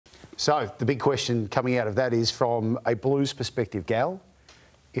So the big question coming out of that is, from a Blues perspective, Gal,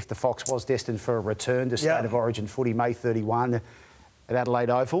 if the Fox was destined for a return to State of Origin footy May 31 at Adelaide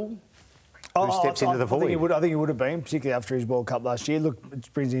Oval, who steps into the void? I think he would have been, particularly after his World Cup last year. Look, it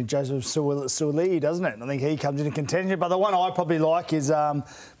brings in Joseph Suaalii, doesn't it? I think he comes into contention. But the one I probably like is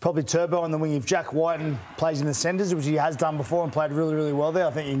probably Turbo on the wing. If Jack Whiten plays in the centres, which he has done before and played really, really well there,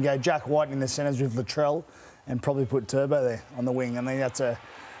 I think you can go Jack Whiten in the centres with Latrell and probably put Turbo there on the wing. I think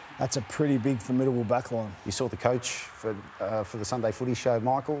that's a pretty big, formidable backline. You saw the coach for the Sunday Footy show,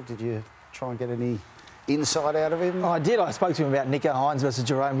 Michael. Did you try and get any insight out of him? I did. I spoke to him about Nico Hines versus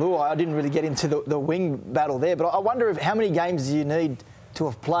Jerome Luai. I didn't really get into the wing battle there, but I wonder how many games do you need to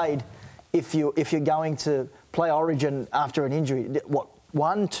have played if you're going to play Origin after an injury? What,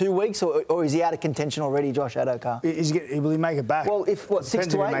 1, 2 weeks, or is he out of contention already, Josh Adokar? Will he make it back? Well, 6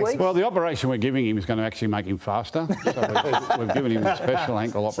 to 8 weeks? Well, the operation we're giving him is going to actually make him faster. So we've given him a special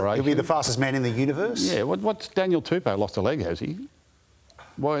ankle operation. He'll be the fastest man in the universe? Yeah. What's Daniel Tupou lost a leg, has he?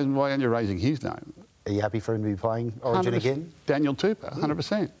 Why aren't you raising his name? Are you happy for him to be playing Origin again? Daniel Tupou,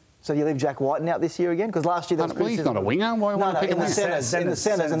 100%. So do you leave Jack Whiten out this year again? Because last year there was well, he's not a winger. Why want to pick him in the centres? In the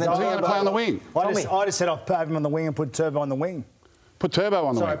centres, and then he's going to play on the wing. I just said I'd put him on the wing and put Turbo on the wing. Put Turbo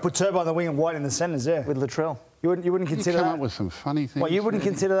on the wing. Sorry, put Turbo on the wing and White in the centres, yeah. With Latrell. You wouldn't consider that? You come up with some funny things. Well, you wouldn't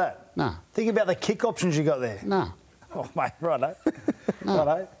consider that? No. Think about the kick options you got there. No. Oh, mate, righto. No.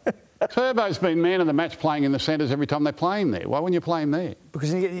 Righto. Turbo's been man of the match playing in the centres every time they play him there. Why wouldn't you play him there?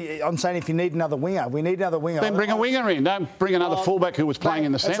 Because I'm saying if you need another winger, we need another winger. Then bring a winger in. Don't bring another fullback who was playing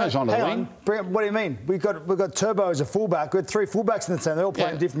in the centres onto the wing. What do you mean? We've got Turbo as a fullback. We've got 3 fullbacks in the centre. They all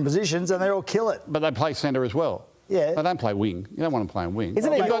play in different positions and they all kill it. But they play centre as well. Yeah. They don't play wing. You don't want to play in wing.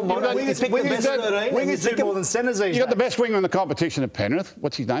 Isn't it? Wingers do more than centres these days. You've got the best winger in the competition at Penrith.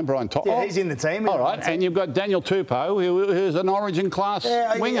 What's his name? Brian Totten. Yeah, he's in the team. All right, and you've got Daniel Tupou, who's an Origin-class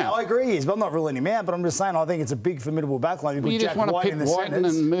winger. Yeah, I agree he is, but I'm not ruling him out. But I'm just saying I think it's a big, formidable backline. You just want to pick Whiten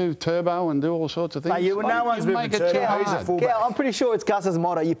and move Turbo and do all sorts of things. Mate, no one's moving Turbo. He's a fullback. Yeah, I'm pretty sure it's Gus's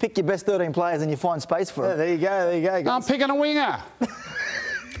motto. You pick your best 13 players and you find space for them. There you go. I'm picking a winger.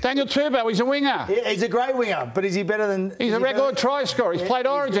 Daniel Tupou, he's a winger. Yeah, he's a great winger, but is he better than... He's a record try scorer. He's played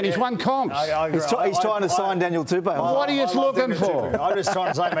Origin. He's won comps. He's trying to sign Daniel Tupou. What are you looking for? I'm just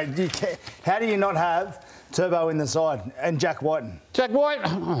trying to say, mate, how do you not have Turbo in the side and Jack Whiten? Jack Whiten?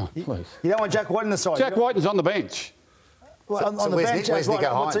 Oh, please. You don't want Jack Whiten in the side? Jack Whiten's on the bench. Well, on the bench. Where's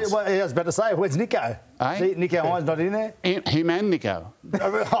Nico Hines? I was about to say, where's Nico? See, Nico Hines not in there? Him and Nico.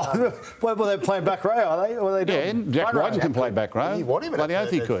 Well, they're playing back row, are they? What are they doing? Yeah, Jack Whiten can play back row. You want him Bloody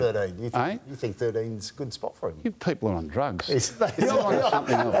oath he could. 13. You think 13's a good spot for him? You people are on drugs.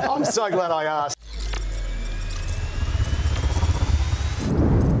 I'm so glad I asked.